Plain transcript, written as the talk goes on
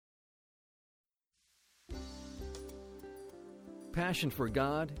passion for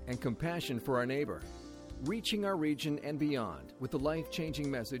God and compassion for our neighbor, reaching our region and beyond with the life-changing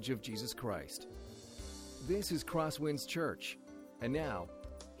message of Jesus Christ. This is CrossWinds Church, and now,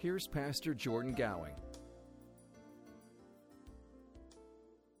 here's Pastor Jordan Gowing.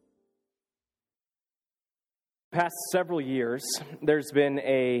 Past several years, there's been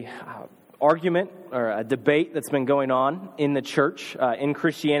a argument or a debate that's been going on in the church, in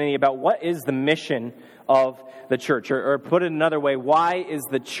Christianity, about what is the mission of the church, or put it another way, why is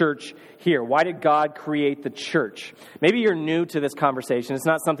the church here? Why did God create the church? Maybe you're new to this conversation. It's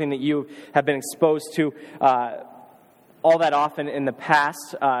not something that you have been exposed to all that often in the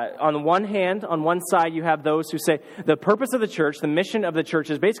past. On the one hand, on one side, you have those who say the purpose of the church, the mission of the church,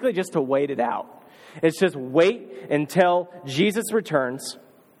 is basically just to wait it out. It's just wait until Jesus returns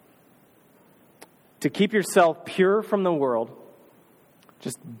to keep yourself pure from the world.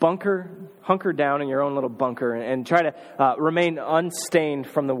 Just hunker down in your own little bunker and try to remain unstained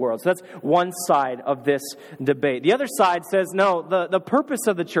from the world. So that's one side of this debate. The other side says, no, the purpose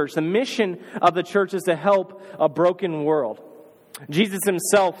of the church, the mission of the church is to help a broken world. Jesus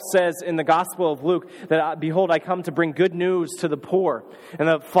himself says in the Gospel of Luke that, behold, I come to bring good news to the poor. And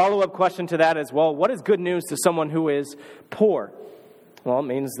the follow-up question to that is, well, what is good news to someone who is poor? Well, it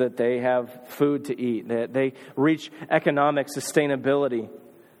means that they have food to eat, that they reach economic sustainability.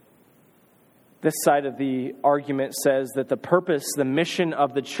 This side of the argument says that the purpose, the mission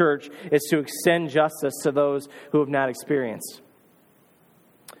of the church is to extend justice to those who have not experienced.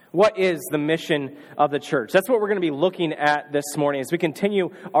 What is the mission of the church? That's what we're going to be looking at this morning as we continue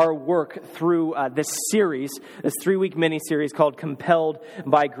our work through this series, this 3-week mini-series called Compelled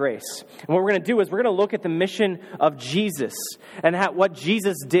by Grace. And what we're going to do is we're going to look at the mission of Jesus and what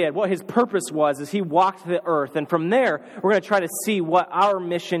Jesus did, what his purpose was as he walked the earth. And from there, we're going to try to see what our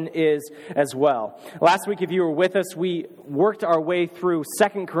mission is as well. Last week, if you were with us, we worked our way through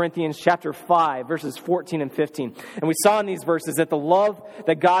 2 Corinthians chapter 5, verses 14 and 15. And we saw in these verses that the love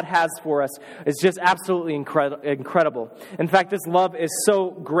that God has for us is just absolutely incredible. In fact, this love is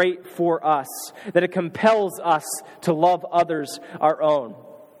so great for us that it compels us to love others our own.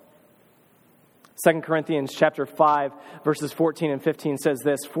 2 Corinthians chapter 5, verses 14 and 15 says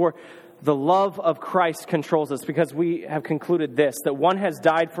this, "For the love of Christ controls us, because we have concluded this, that one has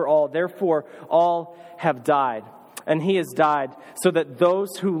died for all, therefore all have died. And he has died so that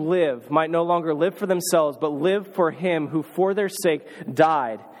those who live might no longer live for themselves, but live for him who for their sake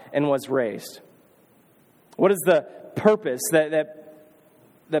died and was raised." What is the purpose that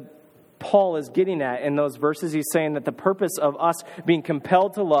Paul is getting at in those verses? He's saying that the purpose of us being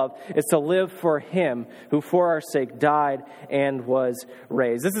compelled to love is to live for him who for our sake died and was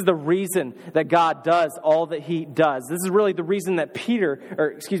raised. This is the reason that God does all that he does. This is really the reason that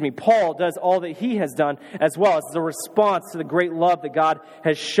Paul does all that he has done as well. It's a response to the great love that God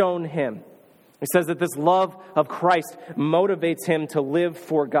has shown him. It says that this love of Christ motivates him to live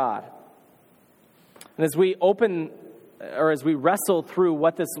for God. And as we wrestle through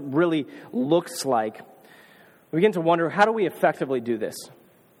what this really looks like, we begin to wonder, how do we effectively do this?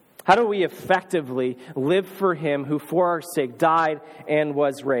 How do we effectively live for him who for our sake died and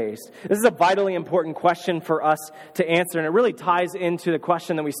was raised? This is a vitally important question for us to answer, and it really ties into the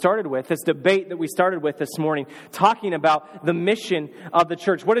question that we started with, this debate that we started with this morning, talking about the mission of the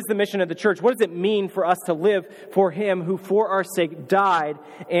church. What is the mission of the church? What does it mean for us to live for him who for our sake died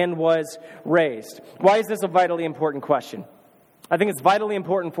and was raised? Why is this a vitally important question? I think it's vitally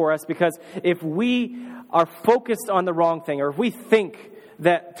important for us because if we are focused on the wrong thing, or if we think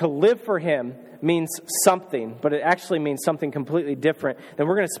that to live for him means something, but it actually means something completely different, then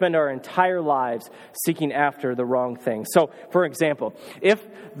we're going to spend our entire lives seeking after the wrong thing. So, for example, if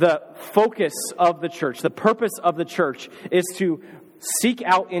the focus of the church, the purpose of the church is to seek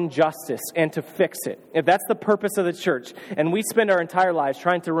out injustice and to fix it, if that's the purpose of the church, and we spend our entire lives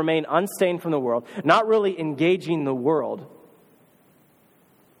trying to remain unstained from the world, not really engaging the world,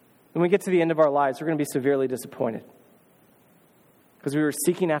 when we get to the end of our lives, we're going to be severely disappointed. Because we were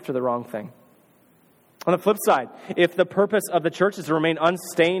seeking after the wrong thing. On the flip side, if the purpose of the church is to remain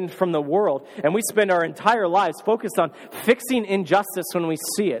unstained from the world, and we spend our entire lives focused on fixing injustice when we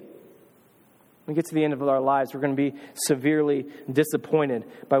see it, when we get to the end of our lives, we're going to be severely disappointed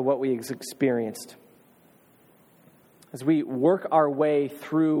by what we experienced. As we work our way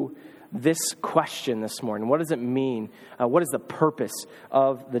through this question this morning, what does it mean? What is the purpose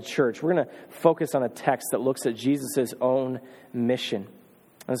of the church? We're going to focus on a text that looks at Jesus' own mission.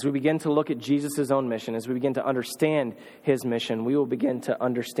 As we begin to look at Jesus' own mission, as we begin to understand his mission, we will begin to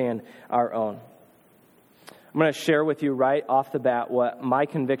understand our own. I'm going to share with you right off the bat what my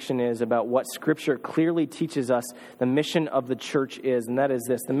conviction is about what Scripture clearly teaches us the mission of the church is, and that is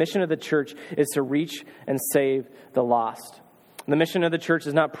this. The mission of the church is to reach and save the lost. The mission of the church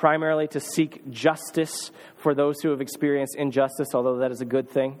is not primarily to seek justice for those who have experienced injustice, although that is a good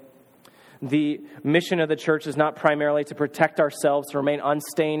thing. The mission of the church is not primarily to protect ourselves, to remain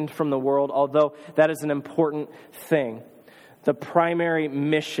unstained from the world, although that is an important thing. The primary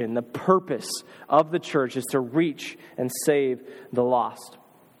mission, the purpose of the church is to reach and save the lost.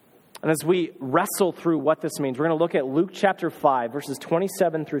 And as we wrestle through what this means, we're going to look at Luke chapter 5, verses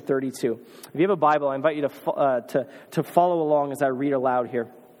 27 through 32. If you have a Bible, I invite you to follow along as I read aloud here.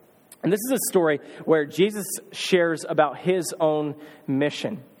 And this is a story where Jesus shares about his own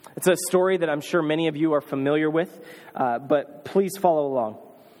mission. It's a story that I'm sure many of you are familiar with, but please follow along,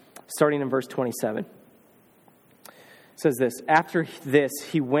 starting in verse 27. It says this, "After this,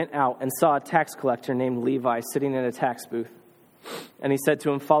 he went out and saw a tax collector named Levi sitting in a tax booth. And he said to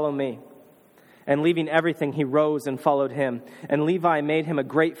him, 'Follow me.' And leaving everything, he rose and followed him. And Levi made him a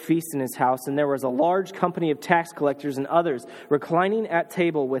great feast in his house, and there was a large company of tax collectors and others reclining at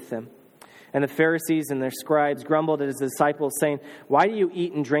table with him. And the Pharisees and their scribes grumbled at his disciples, saying, 'Why do you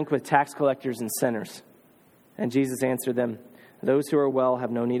eat and drink with tax collectors and sinners?' And Jesus answered them, 'Those who are well have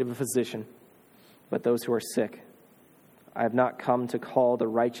no need of a physician, but those who are sick. I have not come to call the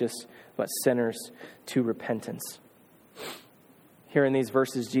righteous, but sinners to repentance.'" Here in these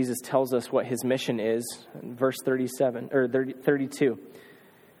verses, Jesus tells us what his mission is. In verse 32.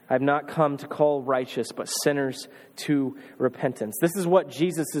 "I have not come to call righteous, but sinners to repentance." This is what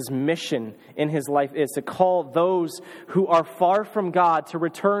Jesus' mission in his life is, to call those who are far from God to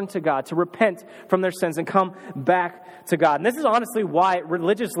return to God, to repent from their sins and come back to God. And this is honestly why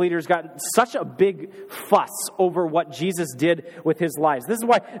religious leaders got such a big fuss over what Jesus did with his life. This is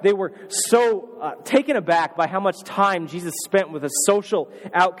why they were so taken aback by how much time Jesus spent with the social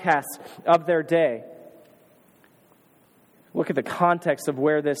outcasts of their day. Look at the context of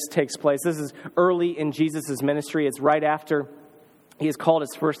where this takes place. This is early in Jesus' ministry. It's right after he has called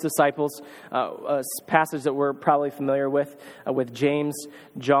his first disciples, a passage that we're probably familiar with James,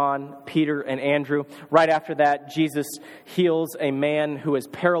 John, Peter, and Andrew. Right after that, Jesus heals a man who is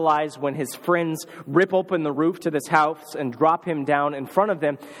paralyzed when his friends rip open the roof to this house and drop him down in front of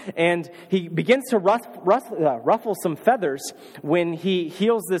them. And he begins to ruffle some feathers when he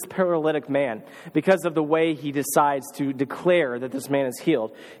heals this paralytic man because of the way he decides to declare that this man is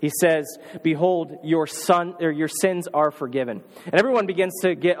healed. He says, "Behold, your sins are forgiven." And everyone begins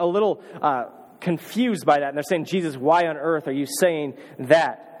to get a little confused by that. And they're saying, "Jesus, why on earth are you saying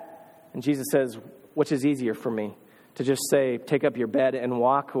that?" And Jesus says, "Which is easier for me? To just say, take up your bed and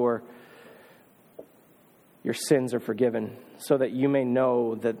walk, or your sins are forgiven, so that you may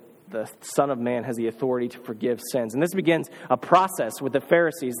know that the Son of Man has the authority to forgive sins." And this begins a process with the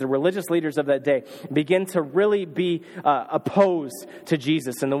Pharisees, the religious leaders of that day, begin to really be opposed to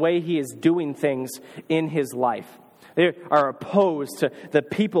Jesus and the way he is doing things in his life. They are opposed to the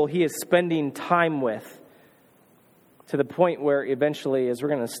people he is spending time with, to the point where eventually, as we're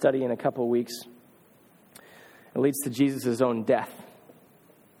going to study in a couple of weeks, it leads to Jesus' own death.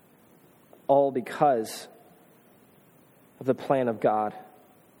 All because of the plan of God.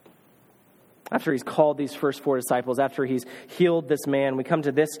 After he's called these first four disciples, after he's healed this man, we come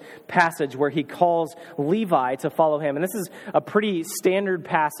to this passage where he calls Levi to follow him. And this is a pretty standard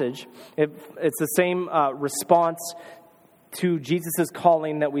passage. It's the same response to Jesus'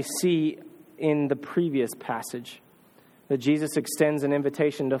 calling that we see in the previous passage. That Jesus extends an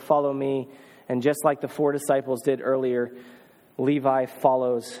invitation to follow me, and just like the four disciples did earlier, Levi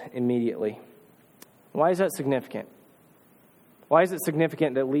follows immediately. Why is that significant? Why is it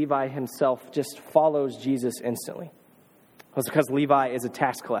significant that Levi himself just follows Jesus instantly? Well, it's because Levi is a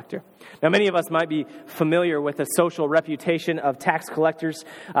tax collector. Now, many of us might be familiar with the social reputation of tax collectors,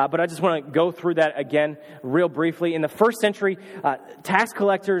 but I just want to go through that again real briefly. In the first century, tax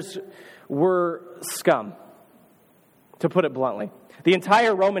collectors were scum, to put it bluntly. The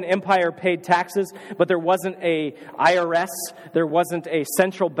entire Roman Empire paid taxes, but there wasn't a IRS, there wasn't a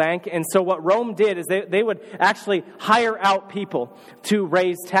central bank. And so what Rome did is they would actually hire out people to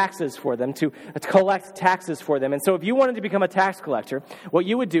raise taxes for them, to collect taxes for them. And so if you wanted to become a tax collector, what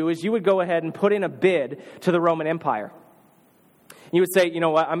you would do is you would go ahead and put in a bid to the Roman Empire. You would say, you know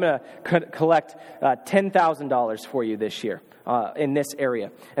what, I'm going to collect $10,000 for you this year. In this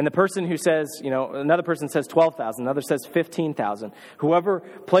area. And the person who says, another person says 12,000, another says 15,000. Whoever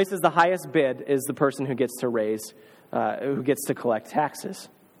places the highest bid is the person who gets to collect taxes.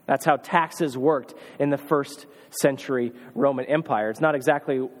 That's how taxes worked in the first century Roman Empire. It's not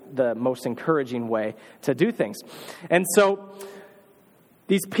exactly the most encouraging way to do things. And so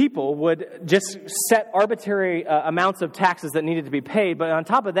these people would just set arbitrary amounts of taxes that needed to be paid, but on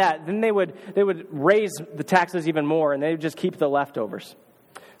top of that, then they would raise the taxes even more, and they would just keep the leftovers.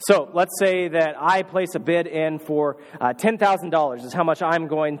 So let's say that I place a bid in for $10,000 is how much I'm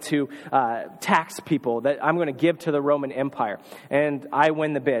going to tax people, that I'm going to give to the Roman Empire. And I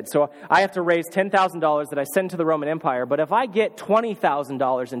win the bid. So I have to raise $10,000 that I send to the Roman Empire. But if I get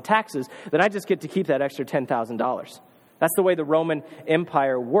 $20,000 in taxes, then I just get to keep that extra $10,000. That's the way the Roman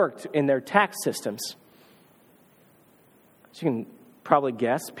Empire worked in their tax systems. So you can probably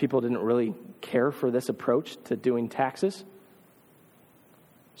guess people didn't really care for this approach to doing taxes.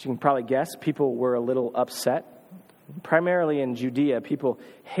 So you can probably guess people were a little upset. Primarily in Judea, people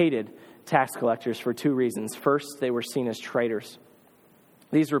hated tax collectors for two reasons. First, they were seen as traitors.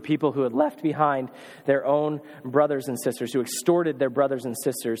 These were people who had left behind their own brothers and sisters, who extorted their brothers and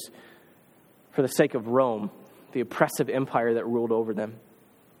sisters for the sake of Rome, the oppressive empire that ruled over them.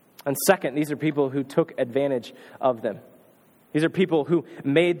 And second, these are people who took advantage of them. These are people who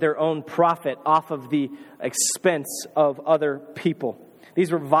made their own profit off of the expense of other people. These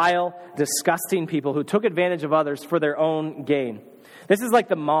were vile, disgusting people who took advantage of others for their own gain. This is like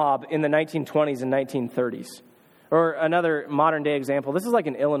the mob in the 1920s and 1930s. Or another modern day example, this is like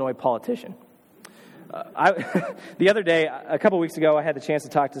an Illinois politician. The other day, a couple weeks ago, I had the chance to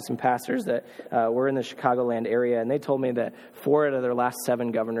talk to some pastors that were in the Chicagoland area, and they told me that 4 out of their last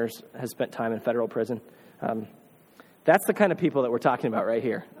 7 governors have spent time in federal prison. That's the kind of people that we're talking about right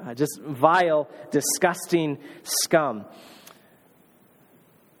here. Just vile, disgusting scum.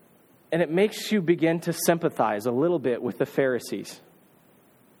 And it makes you begin to sympathize a little bit with the Pharisees.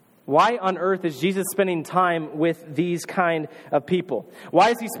 Why on earth is Jesus spending time with these kind of people? Why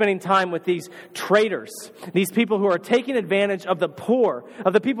is he spending time with these traitors? These people who are taking advantage of the poor,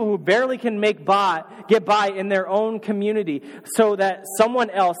 of the people who barely can get by in their own community, so that someone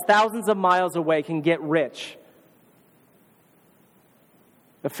else thousands of miles away can get rich.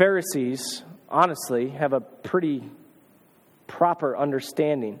 The Pharisees, honestly, have a pretty proper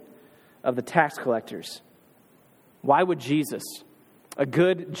understanding of the tax collectors. Why would Jesus, a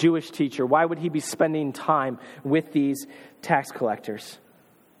good Jewish teacher, why would he be spending time with these tax collectors?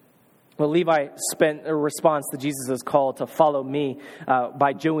 Well, Levi responds to Jesus' call to follow me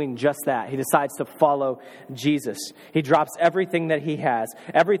by doing just that. He decides to follow Jesus. He drops everything that he has,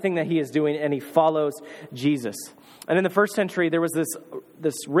 everything that he is doing, and he follows Jesus. And in the first century, there was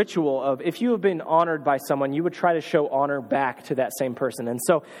this ritual of, if you have been honored by someone, you would try to show honor back to that same person. And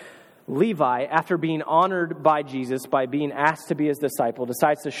so Levi, after being honored by Jesus, by being asked to be his disciple,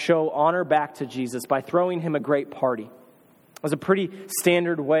 decides to show honor back to Jesus by throwing him a great party. It was a pretty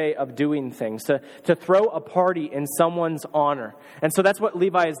standard way of doing things, to throw a party in someone's honor. And so that's what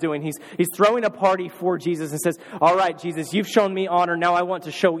Levi is doing. He's throwing a party for Jesus and says, all right, Jesus, you've shown me honor. Now I want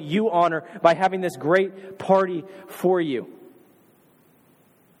to show you honor by having this great party for you.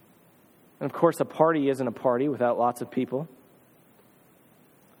 And of course, a party isn't a party without lots of people.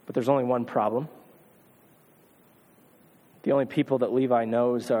 But there's only one problem. The only people that Levi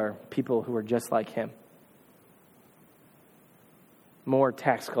knows are people who are just like him. More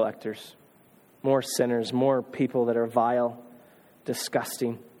tax collectors, more sinners, more people that are vile,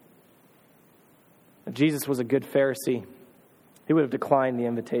 disgusting. If Jesus was a good Pharisee, he would have declined the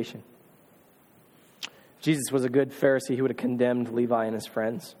invitation. If Jesus was a good Pharisee, he would have condemned Levi and his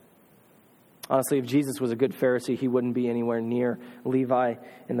friends. Honestly, if Jesus was a good Pharisee, he wouldn't be anywhere near Levi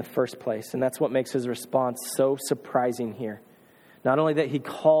in the first place. And that's what makes his response so surprising here. Not only that he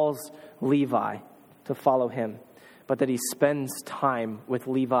calls Levi to follow him, but that he spends time with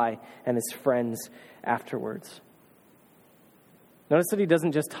Levi and his friends afterwards. Notice that he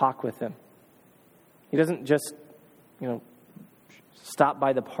doesn't just talk with them. He doesn't just, stop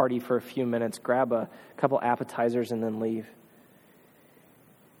by the party for a few minutes, grab a couple appetizers, and then leave.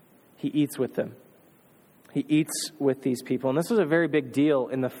 He eats with them. He eats with these people. And this was a very big deal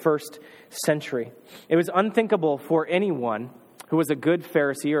in the first century. It was unthinkable for anyone who was a good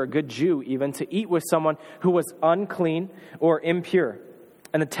Pharisee or a good Jew even to eat with someone who was unclean or impure.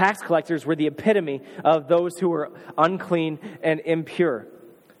 And the tax collectors were the epitome of those who were unclean and impure.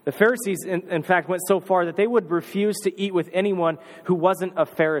 The Pharisees, in fact, went so far that they would refuse to eat with anyone who wasn't a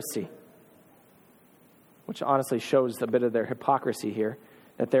Pharisee, which honestly shows a bit of their hypocrisy here.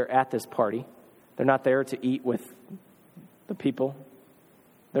 That they're at this party. They're not there to eat with the people.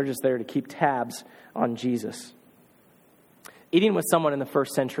 They're just there to keep tabs on Jesus. Eating with someone in the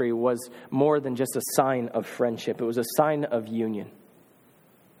first century was more than just a sign of friendship. It was a sign of union.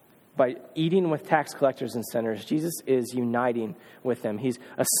 By eating with tax collectors and sinners, Jesus is uniting with them. He's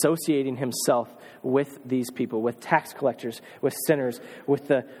associating himself with these people, with tax collectors, with sinners, with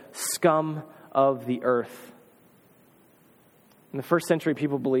the scum of the earth. In the first century,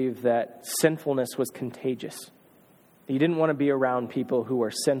 people believed that sinfulness was contagious. You didn't want to be around people who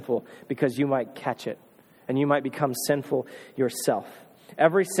were sinful because you might catch it and you might become sinful yourself.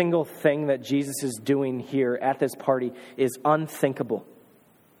 Every single thing that Jesus is doing here at this party is unthinkable.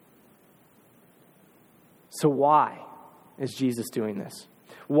 So why is Jesus doing this?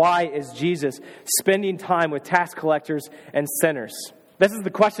 Why is Jesus spending time with tax collectors and sinners? This is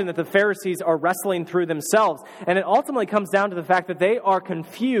the question that the Pharisees are wrestling through themselves. And it ultimately comes down to the fact that they are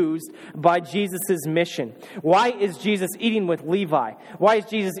confused by Jesus' mission. Why is Jesus eating with Levi? Why is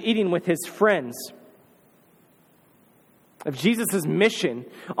Jesus eating with his friends? If Jesus' mission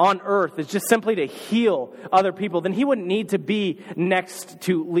on earth is just simply to heal other people, then he wouldn't need to be next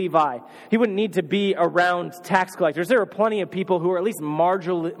to Levi. He wouldn't need to be around tax collectors. There are plenty of people who are at least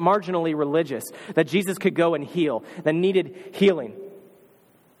marginally religious that Jesus could go and heal, that needed healing.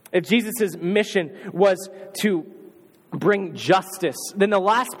 If Jesus' mission was to bring justice, then the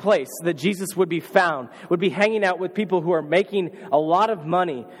last place that Jesus would be found would be hanging out with people who are making a lot of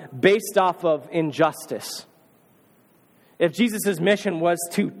money based off of injustice. If Jesus' mission was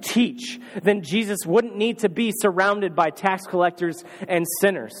to teach, then Jesus wouldn't need to be surrounded by tax collectors and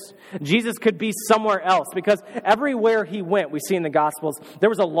sinners. Jesus could be somewhere else because everywhere he went, we see in the Gospels, there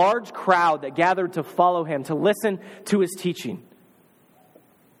was a large crowd that gathered to follow him, to listen to his teaching.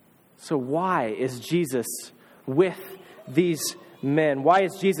 So why is Jesus with these men? Why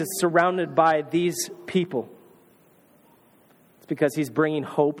is Jesus surrounded by these people? It's because he's bringing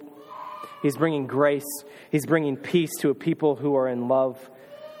hope. He's bringing grace. He's bringing peace to a people who are in love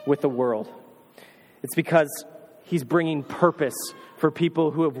with the world. It's because he's bringing purpose for people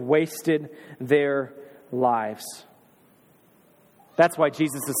who have wasted their lives. That's why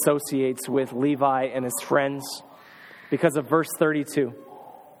Jesus associates with Levi and his friends, because of verse 32.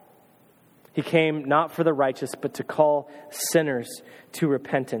 He came not for the righteous, but to call sinners to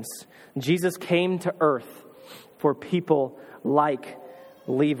repentance. Jesus came to earth for people like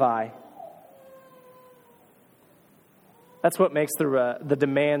Levi. That's what makes the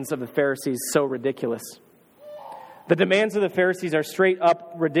demands of the Pharisees so ridiculous. The demands of the Pharisees are straight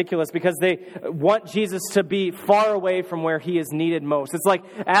up ridiculous because they want Jesus to be far away from where he is needed most. It's like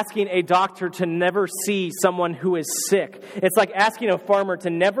asking a doctor to never see someone who is sick. It's like asking a farmer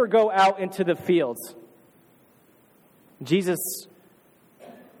to never go out into the fields. Jesus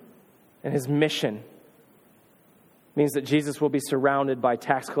and his mission means that Jesus will be surrounded by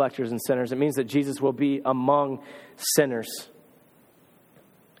tax collectors and sinners. It means that Jesus will be among sinners.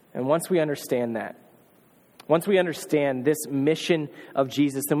 And once we understand that, once we understand this mission of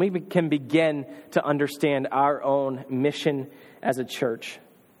Jesus, then we can begin to understand our own mission as a church.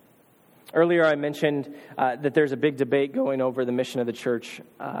 Earlier I mentioned that there's a big debate going over the mission of the church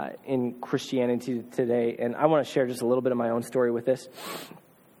in Christianity today, and I want to share just a little bit of my own story with this.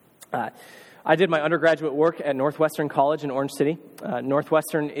 I did my undergraduate work at Northwestern College in Orange City.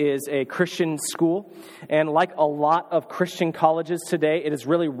 Northwestern is a Christian school, and like a lot of Christian colleges today, it is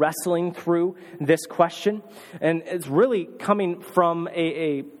really wrestling through this question, and it's really coming from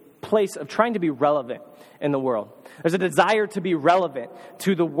a place of trying to be relevant in the world. There's a desire to be relevant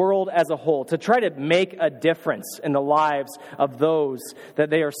to the world as a whole, to try to make a difference in the lives of those that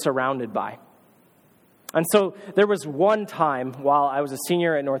they are surrounded by. And so there was one time while I was a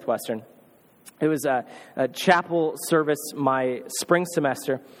senior at Northwestern. It was a chapel service my spring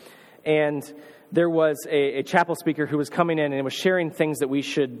semester, and there was a chapel speaker who was coming in and was sharing things that we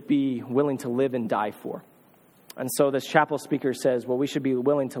should be willing to live and die for. And so this chapel speaker says, well, we should be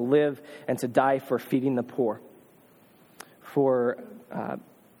willing to live and to die for feeding the poor, for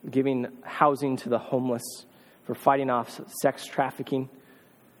giving housing to the homeless, for fighting off sex trafficking.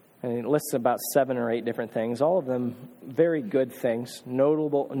 And it lists about 7 or 8 different things, all of them very good things,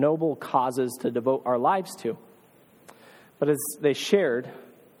 noble causes to devote our lives to. But as they shared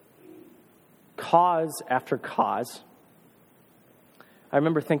cause after cause, I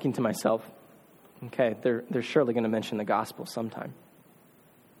remember thinking to myself, okay, they're surely going to mention the gospel sometime.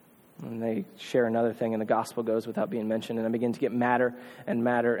 And they share another thing, and the gospel goes without being mentioned, and I begin to get madder and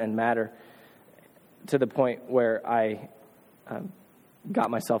madder and madder to the point where I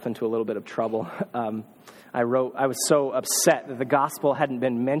got myself into a little bit of trouble. I was so upset that the gospel hadn't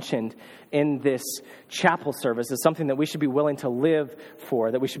been mentioned in this chapel service as something that we should be willing to live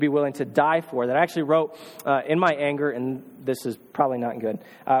for, that we should be willing to die for, that I actually wrote in my anger, and this is probably not good,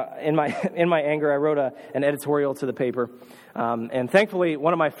 in my anger I wrote an editorial to the paper, and thankfully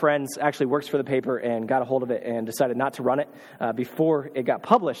one of my friends actually works for the paper and got a hold of it and decided not to run it before it got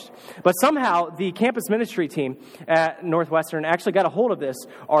published. But somehow the campus ministry team at Northwestern actually got a hold of this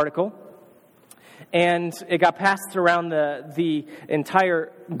article, and it got passed around the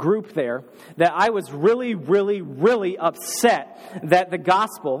entire group there, that I was really, really, really upset that the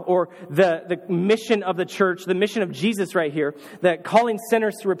gospel, or the mission of the church, the mission of Jesus right here, that calling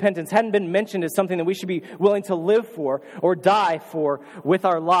sinners to repentance hadn't been mentioned as something that we should be willing to live for or die for with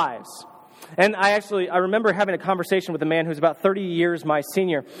our lives. And I remember having a conversation with a man who's about 30 years my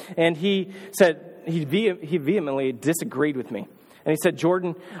senior, and he said, he vehemently disagreed with me. And he said,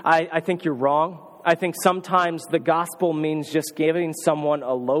 Jordan, I think you're wrong. I think sometimes the gospel means just giving someone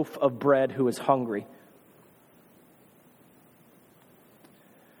a loaf of bread who is hungry.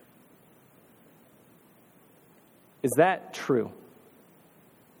 Is that true?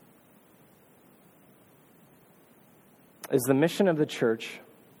 Is the mission of the church,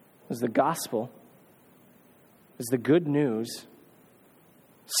 is the gospel, is the good news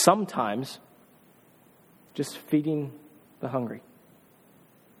sometimes just feeding the hungry?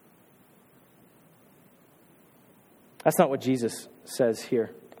 That's not what Jesus says here.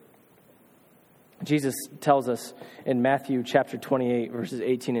 Jesus tells us in Matthew chapter 28, verses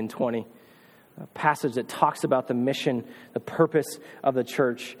 18 and 20, a passage that talks about the mission, the purpose of the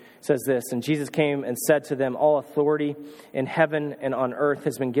church, says this, and Jesus came and said to them, all authority in heaven and on earth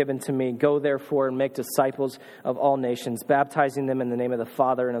has been given to me. Go therefore and make disciples of all nations, baptizing them in the name of the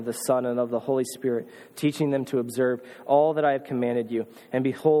Father and of the Son and of the Holy Spirit, teaching them to observe all that I have commanded you. And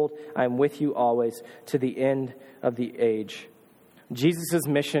behold, I am with you always to the end of the age. Jesus'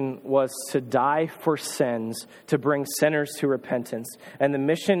 mission was to die for sins, to bring sinners to repentance. And the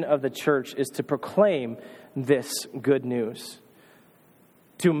mission of the church is to proclaim this good news.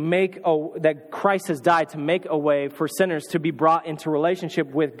 That Christ has died to make a way for sinners to be brought into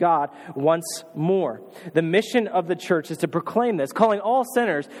relationship with God once more. The mission of the church is to proclaim this, calling all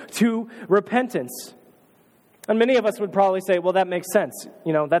sinners to repentance. And many of us would probably say, well, that makes sense.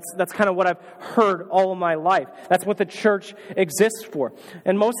 That's kind of what I've heard all of my life. That's what the church exists for.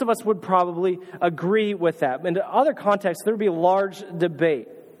 And most of us would probably agree with that. In other contexts, there would be a large debate.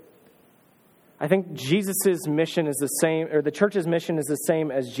 I think Jesus' mission is the same, or the church's mission is the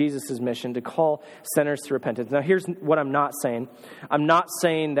same as Jesus' mission, to call sinners to repentance. Now, here's what I'm not saying. I'm not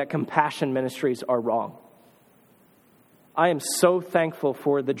saying that compassion ministries are wrong. I am so thankful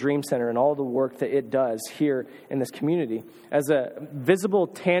for the Dream Center and all the work that it does here in this community as a visible,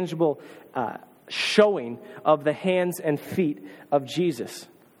 tangible showing of the hands and feet of Jesus.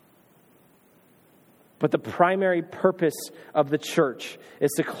 But the primary purpose of the church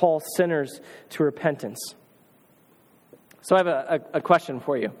is to call sinners to repentance. So I have a question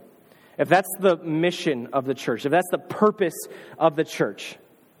for you. If that's the mission of the church, if that's the purpose of the church,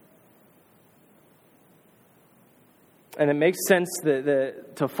 and it makes sense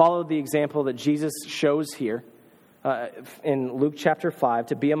to follow the example that Jesus shows here in Luke chapter 5,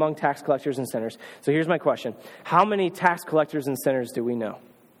 to be among tax collectors and sinners. So here's my question. How many tax collectors and sinners do we know?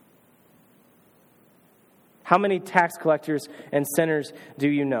 How many tax collectors and sinners do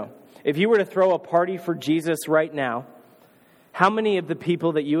you know? If you were to throw a party for Jesus right now, how many of the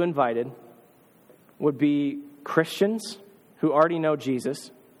people that you invited would be Christians who already know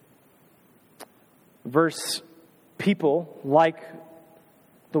Jesus versus people like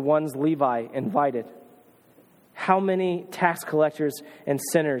the ones Levi invited? How many tax collectors and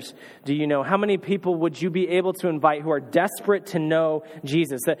sinners do you know? How many people would you be able to invite who are desperate to know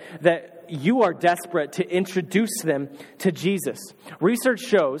Jesus, that you are desperate to introduce them to Jesus? Research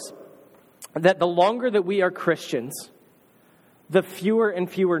shows that the longer that we are Christians, the fewer and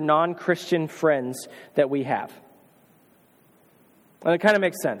fewer non-Christian friends that we have. And it kind of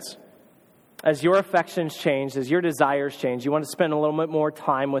makes sense. As your affections change, as your desires change, you want to spend a little bit more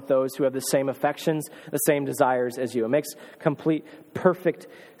time with those who have the same affections, the same desires as you. It makes complete, perfect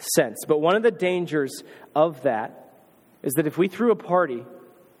sense. But one of the dangers of that is that if we threw a party,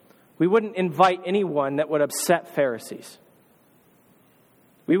 we wouldn't invite anyone that would upset Pharisees.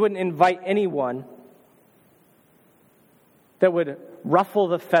 We wouldn't invite anyone that would ruffle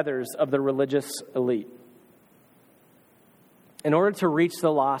the feathers of the religious elite. In order to reach the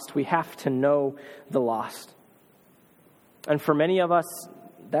lost, we have to know the lost. And for many of us,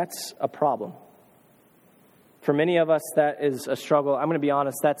 that's a problem. For many of us, that is a struggle. I'm going to be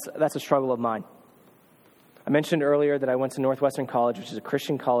honest, that's a struggle of mine. I mentioned earlier that I went to Northwestern College, which is a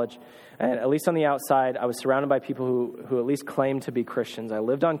Christian college, and at least on the outside, I was surrounded by people who at least claimed to be Christians. I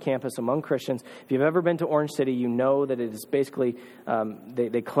lived on campus among Christians. If you've ever been to Orange City, you know that it is basically,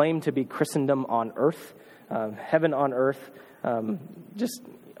 they claim to be Christendom on earth, heaven on earth. Just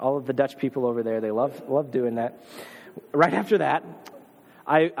all of the Dutch people over there, they love doing that. Right after that,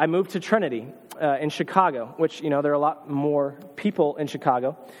 I moved to Trinity in Chicago, which, there are a lot more people in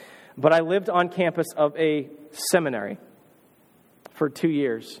Chicago. But I lived on campus of a seminary for 2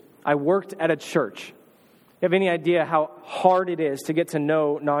 years. I worked at a church. You have any idea how hard it is to get to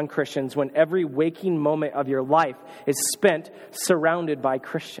know non-Christians when every waking moment of your life is spent surrounded by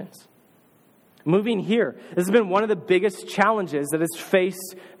Christians? Moving here, this has been one of the biggest challenges that has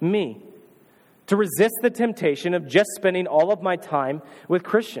faced me, to resist the temptation of just spending all of my time with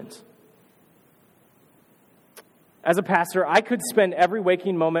Christians. As a pastor, I could spend every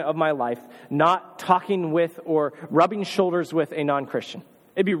waking moment of my life not talking with or rubbing shoulders with a non-Christian.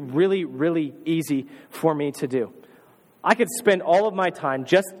 It'd be really, really easy for me to do. I could spend all of my time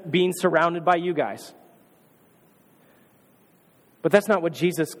just being surrounded by you guys. But that's not what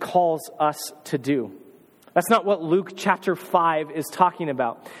Jesus calls us to do. That's not what Luke chapter 5 is talking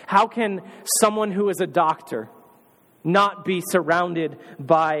about. How can someone who is a doctor not be surrounded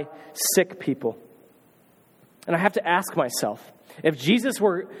by sick people? And I have to ask myself, if Jesus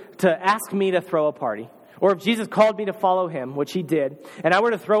were to ask me to throw a party, or if Jesus called me to follow him, which he did, and I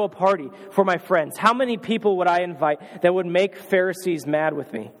were to throw a party for my friends, how many people would I invite that would make Pharisees mad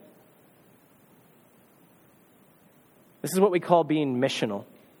with me? This is what we call being missional.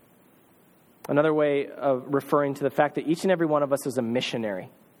 Another way of referring to the fact that each and every one of us is a missionary.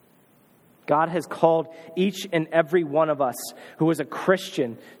 God has called each and every one of us who is a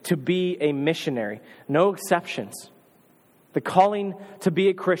Christian to be a missionary. No exceptions. The calling to be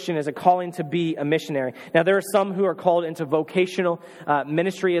a Christian is a calling to be a missionary. Now, there are some who are called into vocational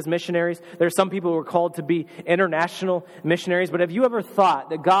ministry as missionaries. There are some people who are called to be international missionaries. But have you ever thought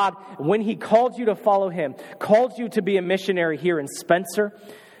that God, when he called you to follow him, called you to be a missionary here in Spencer,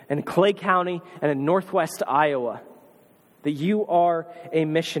 in Clay County, and in Northwest Iowa? That you are a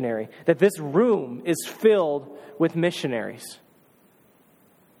missionary. That this room is filled with missionaries.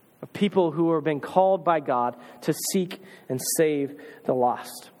 Of people who are being called by God to seek and save the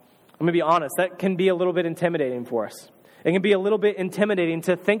lost. I'm going to be honest, that can be a little bit intimidating for us. It can be a little bit intimidating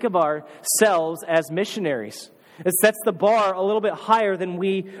to think of ourselves as missionaries. It sets the bar a little bit higher than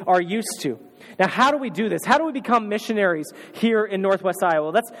we are used to. Now, how do we do this? How do we become missionaries here in Northwest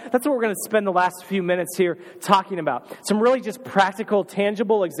Iowa? That's what we're going to spend the last few minutes here talking about. Some really just practical,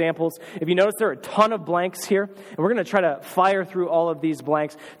 tangible examples. If you notice, there are a ton of blanks here, and we're going to try to fire through all of these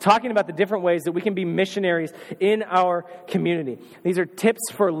blanks, talking about the different ways that we can be missionaries in our community. These are tips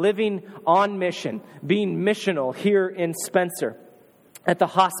for living on mission, being missional here in Spencer. At the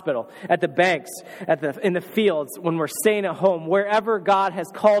hospital, at the banks, in the fields, when we're staying at home, wherever God has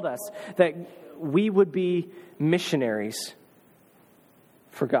called us, that we would be missionaries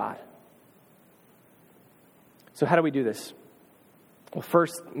for God. So how do we do this? Well,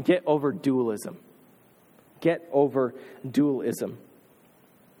 first, get over dualism. Get over dualism.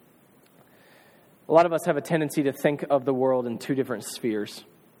 A lot of us have a tendency to think of the world in two different spheres.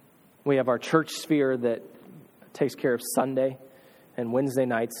 We have our church sphere that takes care of Sunday and Wednesday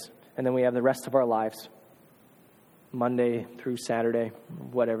nights, and then we have the rest of our lives, Monday through Saturday,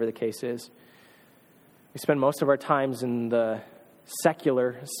 whatever the case is. We spend most of our times in the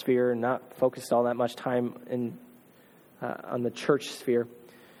secular sphere, not focused all that much time on the church sphere.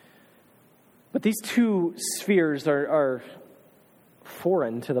 But these two spheres are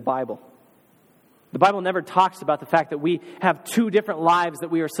foreign to the Bible. The Bible never talks about the fact that we have two different lives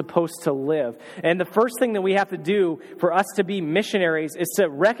that we are supposed to live. And the first thing that we have to do for us to be missionaries is to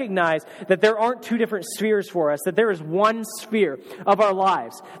recognize that there aren't two different spheres for us, that there is one sphere of our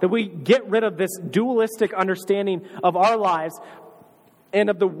lives, that we get rid of this dualistic understanding of our lives and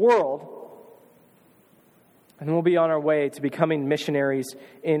of the world, and we'll be on our way to becoming missionaries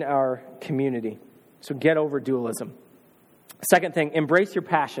in our community. So get over dualism. Second thing, embrace your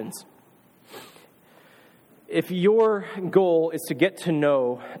passions. If your goal is to get to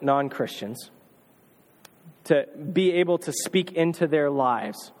know non-Christians, to be able to speak into their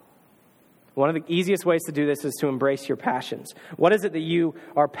lives, one of the easiest ways to do this is to embrace your passions. What is it that you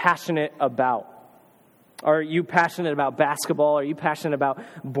are passionate about? Are you passionate about basketball? Are you passionate about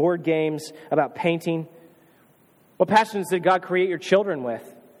board games, about painting? What passions did God create your children with?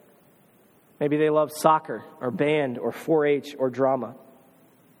 Maybe they love soccer or band or 4-H or drama.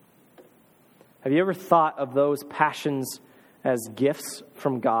 Have you ever thought of those passions as gifts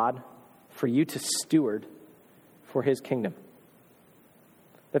from God for you to steward for His kingdom?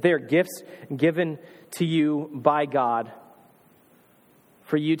 That they are gifts given to you by God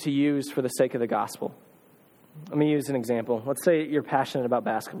for you to use for the sake of the gospel. Let me use an example. Let's say you're passionate about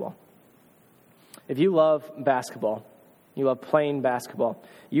basketball. If you love basketball, you love playing basketball,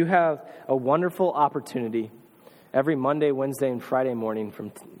 you have a wonderful opportunity every Monday, Wednesday, and Friday morning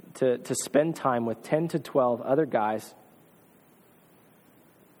to spend time with 10 to 12 other guys,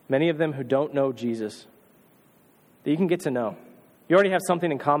 many of them who don't know Jesus, that you can get to know. You already have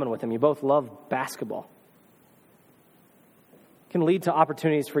something in common with them. You both love basketball. It can lead to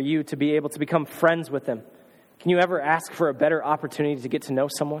opportunities for you to be able to become friends with them. Can you ever ask for a better opportunity to get to know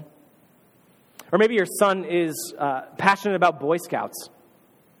someone? Or maybe your son is passionate about Boy Scouts,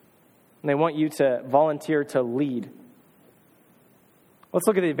 and they want you to volunteer to lead. Let's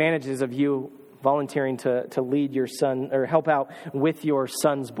look at the advantages of you volunteering to lead your son or help out with your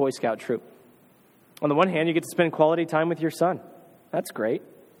son's Boy Scout troop. On the one hand, you get to spend quality time with your son. That's great.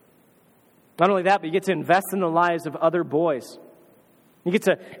 Not only that, but you get to invest in the lives of other boys. You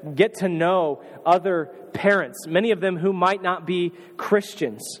get to know other parents, many of them who might not be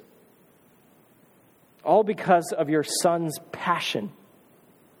Christians. All because of your son's passion.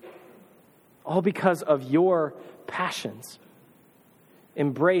 All because of your passions.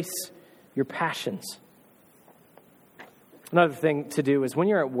 Embrace your passions. Another thing to do is when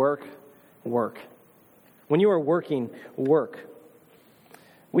you're at work, work. When you are working, work.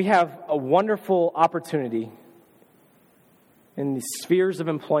 We have a wonderful opportunity in the spheres of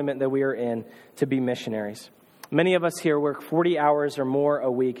employment that we are in to be missionaries. Many of us here work 40 hours or more a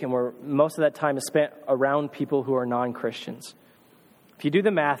week, and most of that time is spent around people who are non-Christians. If you do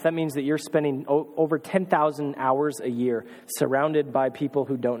the math, that means that you're spending over 10,000 hours a year surrounded by people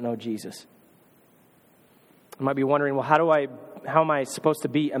who don't know Jesus. You might be wondering, well, how am I supposed to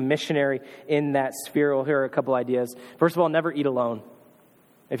be a missionary in that sphere? Well, here are a couple ideas. First of all, never eat alone.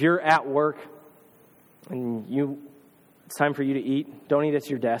 If you're at work and it's time for you to eat, don't eat at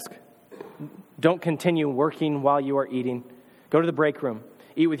your desk. Don't continue working while you are eating. Go to the break room.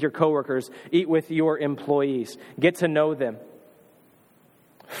 Eat with your coworkers. Eat with your employees. Get to know them.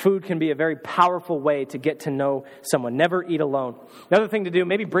 Food can be a very powerful way to get to know someone. Never eat alone. Another thing to do,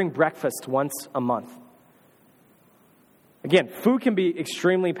 maybe bring breakfast once a month. Again, food can be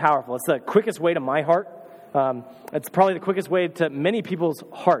extremely powerful. It's the quickest way to my heart. It's probably the quickest way to many people's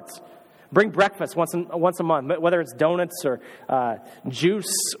hearts. Bring breakfast once a month, whether it's donuts or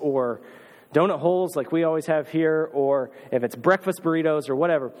juice or donut holes like we always have here, or if it's breakfast burritos or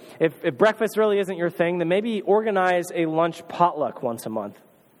whatever. If breakfast really isn't your thing, then maybe organize a lunch potluck once a month.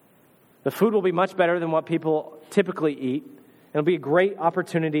 The food will be much better than what people typically eat. It'll be a great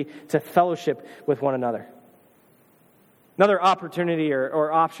opportunity to fellowship with one another. Another opportunity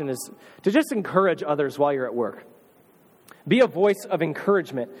or option is to just encourage others while you're at work. Be a voice of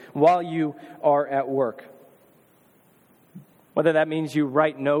encouragement while you are at work. Whether that means you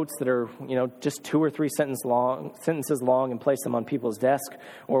write notes that are, just 2 or 3 sentences long and place them on people's desk,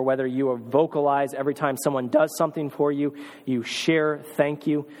 or whether you vocalize every time someone does something for you, you share thank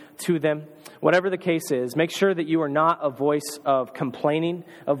you to them. Whatever the case is, make sure that you are not a voice of complaining,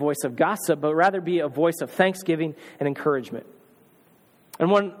 a voice of gossip, but rather be a voice of thanksgiving and encouragement. And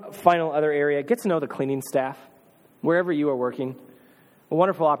one final other area, get to know the cleaning staff, wherever you are working. A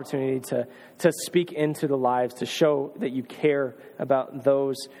wonderful opportunity to speak into the lives, to show that you care about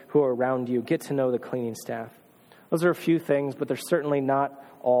those who are around you. Get to know the cleaning staff. Those are a few things, but they're certainly not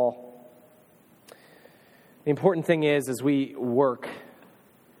all. The important thing is, as we work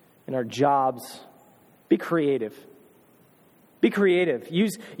in our jobs, be creative. Be creative.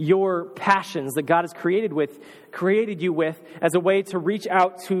 Use your passions that God has created you with as a way to reach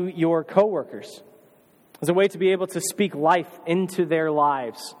out to your coworkers. As a way to be able to speak life into their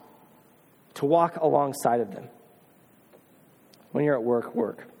lives, to walk alongside of them. When you're at work,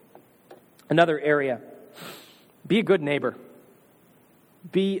 work. Another area, be a good neighbor.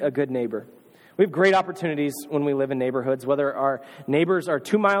 Be a good neighbor. We have great opportunities when we live in neighborhoods, whether our neighbors are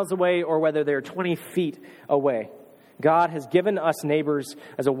 2 miles away or whether they're 20 feet away. God has given us neighbors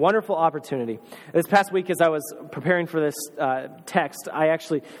as a wonderful opportunity. This past week, as I was preparing for this text, I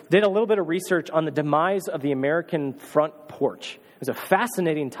actually did a little bit of research on the demise of the American front porch. It was a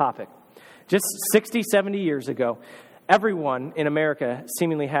fascinating topic. Just 60, 70 years ago, everyone in America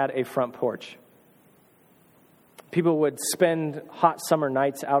seemingly had a front porch. People would spend hot summer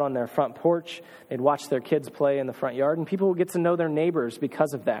nights out on their front porch. They'd watch their kids play in the front yard, and people would get to know their neighbors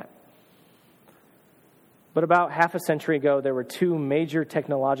because of that. But about half a century ago, there were two major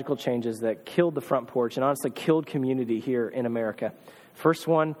technological changes that killed the front porch and honestly killed community here in America. First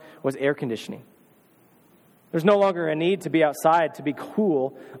one was air conditioning. There's no longer a need to be outside to be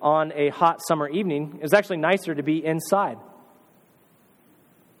cool on a hot summer evening. It was actually nicer to be inside.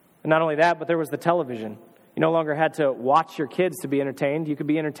 And not only that, but there was the television. You no longer had to watch your kids to be entertained. You could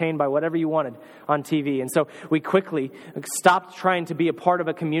be entertained by whatever you wanted on TV. And so we quickly stopped trying to be a part of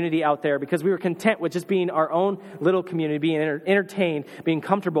a community out there because we were content with just being our own little community, being entertained, being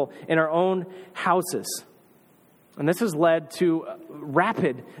comfortable in our own houses. And this has led to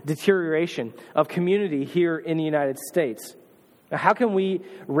rapid deterioration of community here in the United States. Now, how can we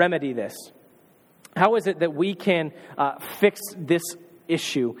remedy this? How is it that we can fix this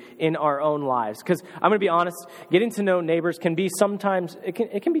issue in our own lives? Because I'm going to be honest, getting to know neighbors can be sometimes, it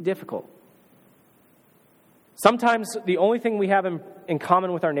can be difficult. Sometimes the only thing we have in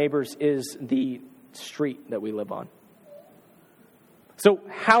common with our neighbors is the street that we live on. So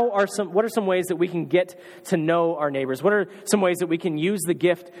what are some ways that we can get to know our neighbors? What are some ways that we can use the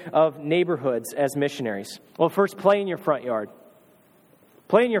gift of neighborhoods as missionaries? Well, first, play in your front yard.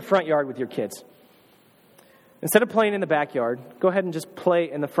 Play in your front yard with your kids. Instead of playing in the backyard, go ahead and just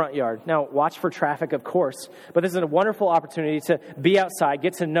play in the front yard. Now, watch for traffic, of course, but this is a wonderful opportunity to be outside,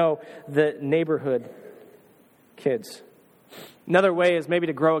 get to know the neighborhood kids. Another way is maybe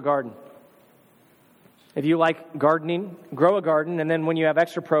to grow a garden. If you like gardening, grow a garden, and then when you have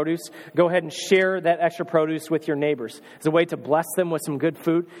extra produce, go ahead and share that extra produce with your neighbors. It's a way to bless them with some good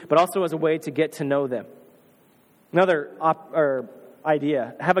food, but also as a way to get to know them. Another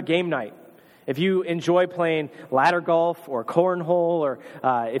idea, have a game night. If you enjoy playing ladder golf or cornhole, or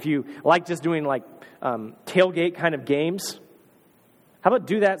if you like just doing tailgate kind of games, how about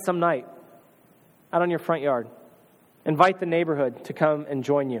do that some night out on your front yard? Invite the neighborhood to come and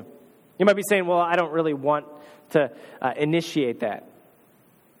join you. You might be saying, well, I don't really want to initiate that.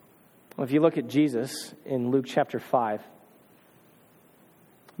 Well, if you look at Jesus in Luke chapter 5,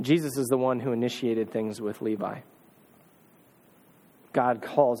 Jesus is the one who initiated things with Levi. God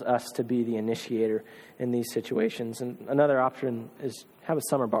calls us to be the initiator in these situations. And another option is have a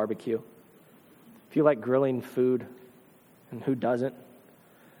summer barbecue. If you like grilling food, and who doesn't,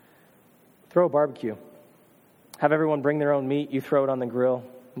 throw a barbecue. Have everyone bring their own meat. You throw it on the grill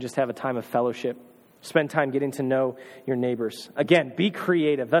and just have a time of fellowship. Spend time getting to know your neighbors. Again, be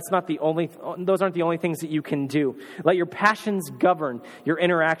creative. Those aren't the only things that you can do. Let your passions govern your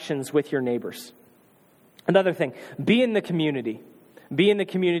interactions with your neighbors. Another thing, be in the community. Be in the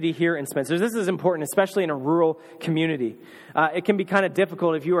community here in Spencer. This is important, especially in a rural community. It can be kind of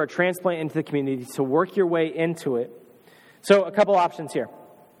difficult if you are a transplant into the community to work your way into it. So a couple options here.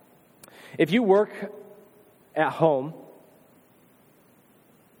 If you work at home,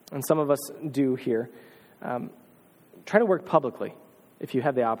 and some of us do here, try to work publicly if you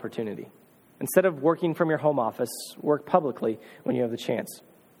have the opportunity. Instead of working from your home office, work publicly when you have the chance.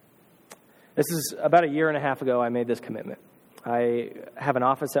 This is about a year and a half ago I made this commitment. I have an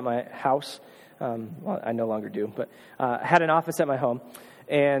office at my house. Well, I no longer do, but I had an office at my home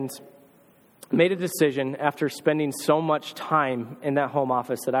and made a decision after spending so much time in that home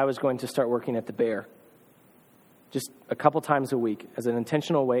office that I was going to start working at the Bear. Just a couple times a week as an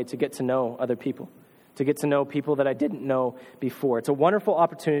intentional way to get to know other people, to get to know people that I didn't know before. It's a wonderful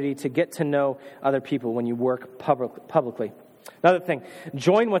opportunity to get to know other people when you work publicly. Another thing,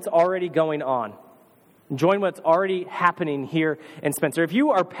 join what's already going on. Join what's already happening here in Spencer. If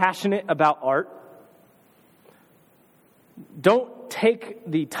you are passionate about art, don't take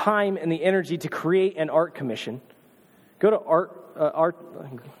the time and the energy to create an art commission. Go to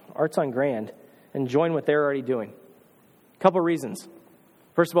Arts on Grand and join what they're already doing. A couple reasons.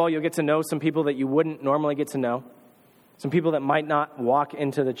 First of all, you'll get to know some people that you wouldn't normally get to know. Some people that might not walk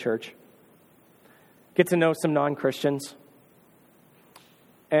into the church. Get to know some non-Christians.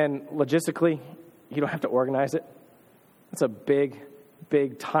 And logistically, you don't have to organize it. It's a big,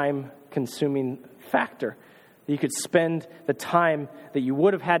 big time-consuming factor. You could spend the time that you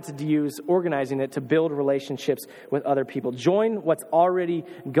would have had to use organizing it to build relationships with other people. Join what's already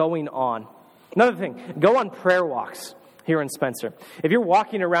going on. Another thing, go on prayer walks here in Spencer. If you're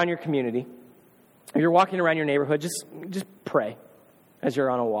walking around your community, if you're walking around your neighborhood, just pray as you're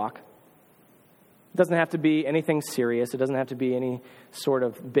on a walk. It doesn't have to be anything serious. It doesn't have to be any sort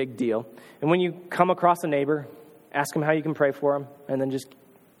of big deal. And when you come across a neighbor, ask them how you can pray for them, and then just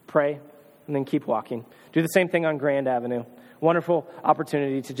pray, and then keep walking. Do the same thing on Grand Avenue. Wonderful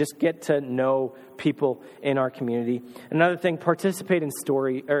opportunity to just get to know people in our community. Another thing, participate in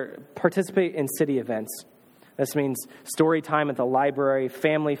city events. This means story time at the library,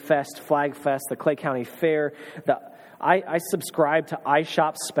 family fest, flag fest, the Clay County Fair. I subscribe to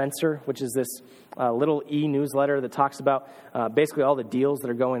iShop Spencer, which is this little e-newsletter that talks about basically all the deals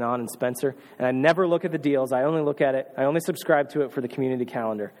that are going on in Spencer. And I never look at the deals. I only look at it. I only subscribe to it for the community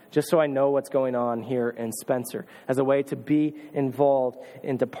calendar, just so I know what's going on here in Spencer as a way to be involved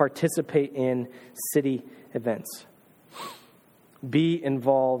and to participate in city events. Be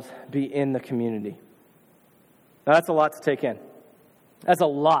involved, be in the community. Now, that's a lot to take in. That's a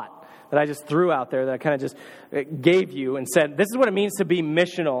lot that I just threw out there that I kind of just gave you and said, this is what it means to be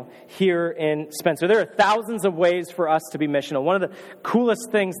missional here in Spencer. There are thousands of ways for us to be missional. One of the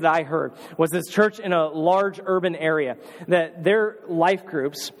coolest things that I heard was this church in a large urban area, that their life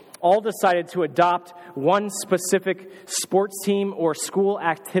groups all decided to adopt one specific sports team or school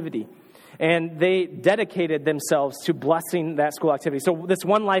activity. And they dedicated themselves to blessing that school activity. So this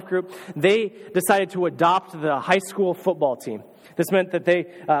one life group, they decided to adopt the high school football team. This meant that they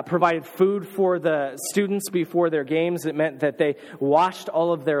provided food for the students before their games. It meant that they washed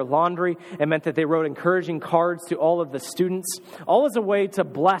all of their laundry. It meant that they wrote encouraging cards to all of the students, all as a way to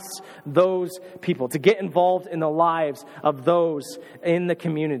bless those people, to get involved in the lives of those in the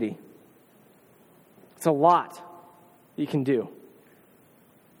community. It's a lot you can do.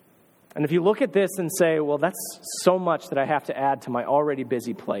 And if you look at this and say, well, that's so much that I have to add to my already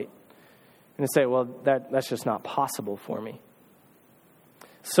busy plate, and say, well, that's just not possible for me.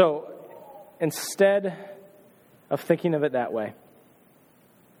 So instead of thinking of it that way,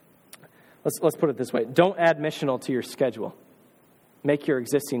 let's put it this way. Don't add missional to your schedule. Make your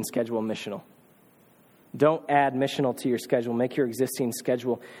existing schedule missional. Don't add missional to your schedule. Make your existing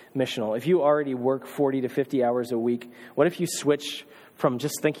schedule missional. If you already work 40 to 50 hours a week, what if you switch from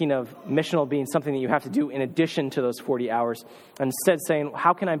just thinking of missional being something that you have to do in addition to those 40 hours, and instead saying,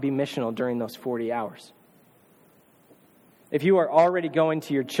 how can I be missional during those 40 hours? If you are already going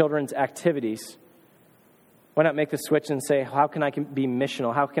to your children's activities, why not make the switch and say, how can I be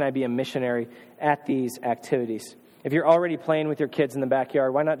missional? How can I be a missionary at these activities? If you're already playing with your kids in the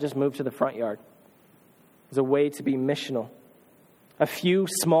backyard, why not just move to the front yard? As a way to be missional. A few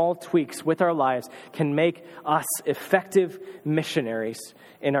small tweaks with our lives can make us effective missionaries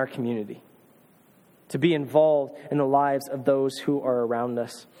in our community. To be involved in the lives of those who are around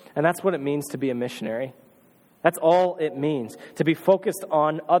us. And that's what it means to be a missionary. That's all it means. To be focused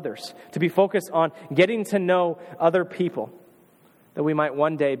on others. To be focused on getting to know other people. That we might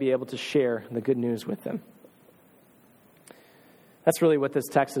one day be able to share the good news with them. That's really what this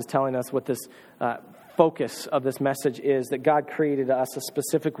text is telling us, what this focus of this message is, that God created us a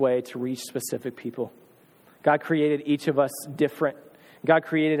specific way to reach specific people. God created each of us different. God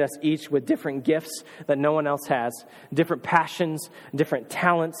created us each with different gifts that no one else has, different passions, different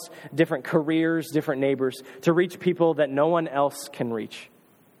talents, different careers, different neighbors, to reach people that no one else can reach.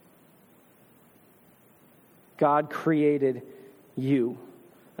 God created you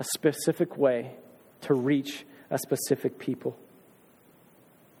a specific way to reach a specific people.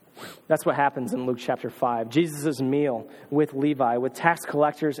 That's what happens in Luke chapter 5. Jesus' meal with Levi, with tax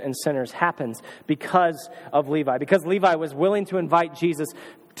collectors and sinners, happens because of Levi. Because Levi was willing to invite Jesus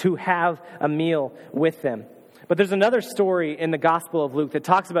to have a meal with them. But there's another story in the Gospel of Luke that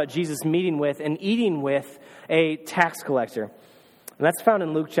talks about Jesus meeting with and eating with a tax collector. And that's found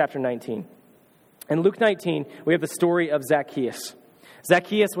in Luke chapter 19. In Luke 19, we have the story of Zacchaeus.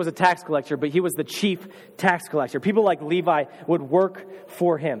 Zacchaeus was a tax collector, but he was the chief tax collector. People like Levi would work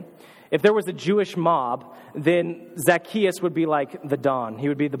for him. If there was a Jewish mob, then Zacchaeus would be like the Don. He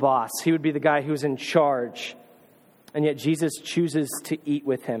would be the boss. He would be the guy who's in charge. And yet Jesus chooses to eat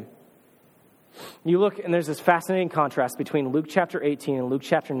with him. You look, and there's this fascinating contrast between Luke chapter 18 and Luke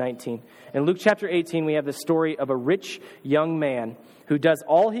chapter 19. In Luke chapter 18, we have the story of a rich young man who does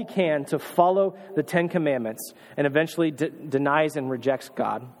all he can to follow the Ten Commandments and eventually denies and rejects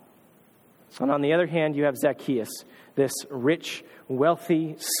God. And on the other hand, you have Zacchaeus, this rich,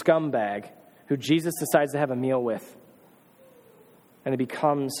 wealthy scumbag who Jesus decides to have a meal with. And he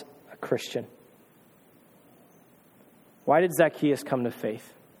becomes a Christian. Why did Zacchaeus come to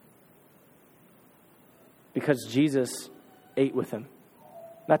faith? Because Jesus ate with him.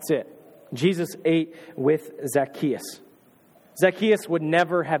 That's it. Jesus ate with Zacchaeus. Zacchaeus would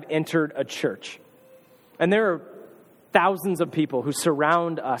never have entered a church. And there are thousands of people who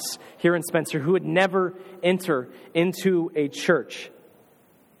surround us here in Spencer who would never enter into a church.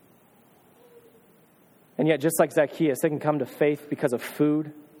 And yet, just like Zacchaeus, they can come to faith because of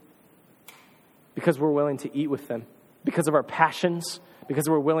food, because we're willing to eat with them, because of our passions, because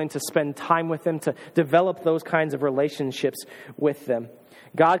we're willing to spend time with them, to develop those kinds of relationships with them.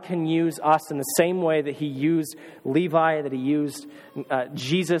 God can use us in the same way that he used Levi, that he used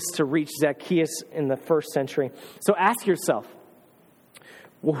Jesus to reach Zacchaeus in the first century. So ask yourself,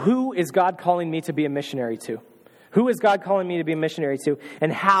 well, who is God calling me to be a missionary to? Who is God calling me to be a missionary to?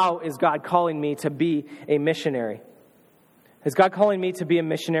 And how is God calling me to be a missionary? Is God calling me to be a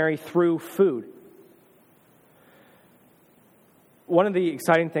missionary through food? One of the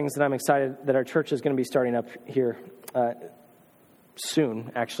exciting things that I'm excited that our church is going to be starting up here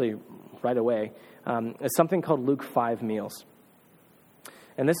soon, actually right away, is something called Luke 5 meals.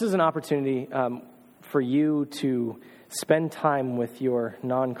 And this is an opportunity for you to spend time with your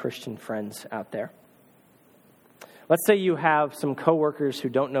non-Christian friends out there. Let's say you have some coworkers who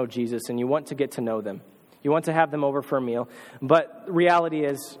don't know Jesus and you want to get to know them. You want to have them over for a meal, but the reality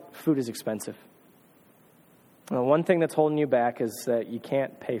is food is expensive. Well, one thing that's holding you back is that you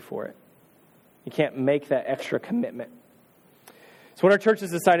can't pay for it. You can't make that extra commitment. So what our church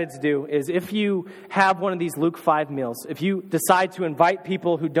has decided to do is if you have one of these Luke 5 meals, if you decide to invite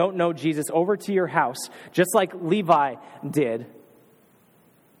people who don't know Jesus over to your house, just like Levi did,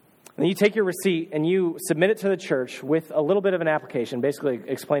 and you take your receipt and you submit it to the church with a little bit of an application, basically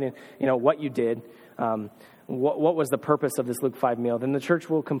explaining, what you did, what was the purpose of this Luke 5 meal, then the church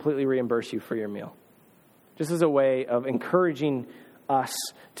will completely reimburse you for your meal. Just as a way of encouraging us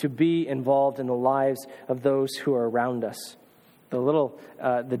to be involved in the lives of those who are around us.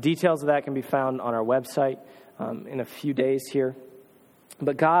 The details of that can be found on our website in a few days here.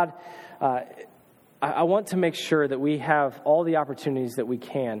 But God, I want to make sure that we have all the opportunities that we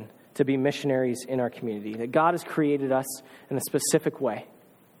can to be missionaries in our community. That God has created us in a specific way.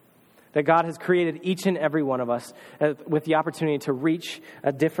 That God has created each and every one of us with the opportunity to reach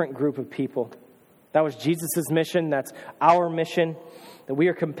a different group of people. That was Jesus' mission. That's our mission. That we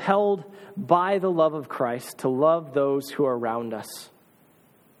are compelled by the love of Christ to love those who are around us.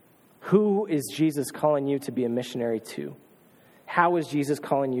 Who is Jesus calling you to be a missionary to? How is Jesus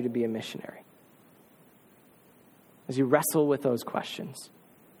calling you to be a missionary? As you wrestle with those questions,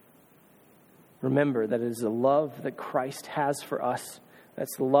 remember that it is the love that Christ has for us.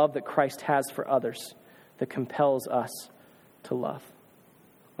 That's the love that Christ has for others that compels us to love.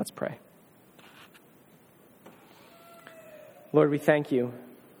 Let's pray. Lord, we thank you.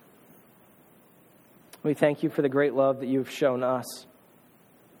 We thank you for the great love that you've shown us.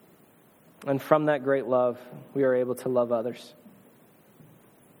 And from that great love, we are able to love others.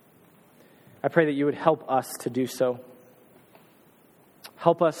 I pray that you would help us to do so.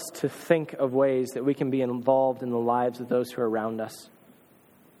 Help us to think of ways that we can be involved in the lives of those who are around us.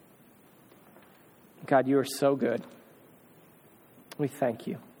 God, you are so good. We thank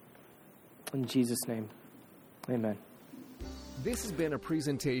you. In Jesus' name, amen. This has been a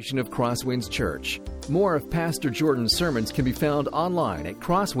presentation of CrossWinds Church. More of Pastor Jordan's sermons can be found online at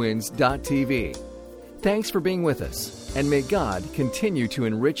crosswinds.tv. Thanks for being with us, and may God continue to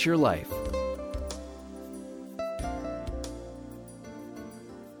enrich your life.